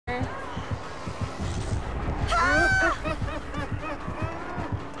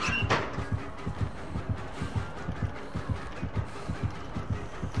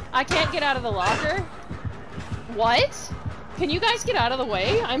I can't get out of the locker? What? Can you guys get out of the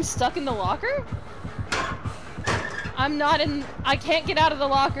way? I'm stuck in the locker? I'm not in... I can't get out of the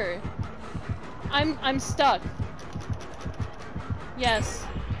locker. I'm stuck. Yes.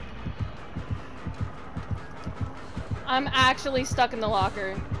 I'm actually stuck in the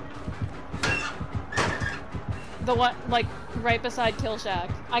locker. The one, like, right beside Kill Shack.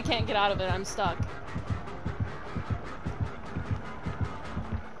 I can't get out of it, I'm stuck.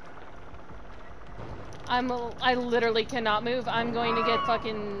 I literally cannot move. I'm going to get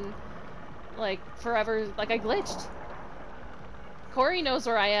fucking, like, forever, like, I glitched. Corey knows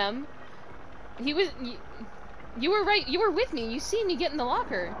where I am. He was, you were right, you were with me. You see me get in the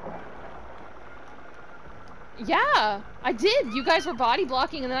locker. Yeah, I did. You guys were body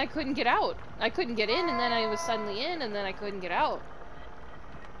blocking and then I couldn't get out. I couldn't get in and then I was suddenly in and then I couldn't get out.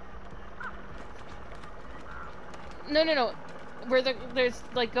 No, no, no. Where there's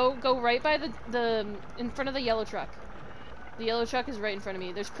like go right by the in front of the yellow truck. The yellow truck is right in front of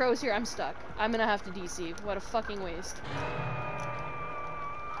me. There's crows here. I'm stuck. I'm gonna have to DC. What a fucking waste.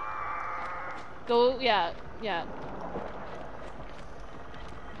 Go, yeah, yeah.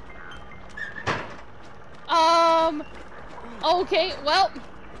 Okay, well,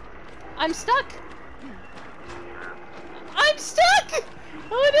 I'm stuck. I'm stuck!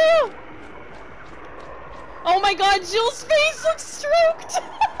 Oh no! Oh my god, Jill's face looks stroked!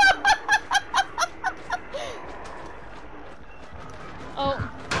 Oh.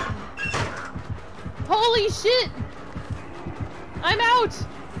 Holy shit! I'm out!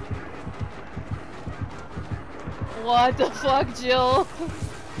 What the fuck, Jill?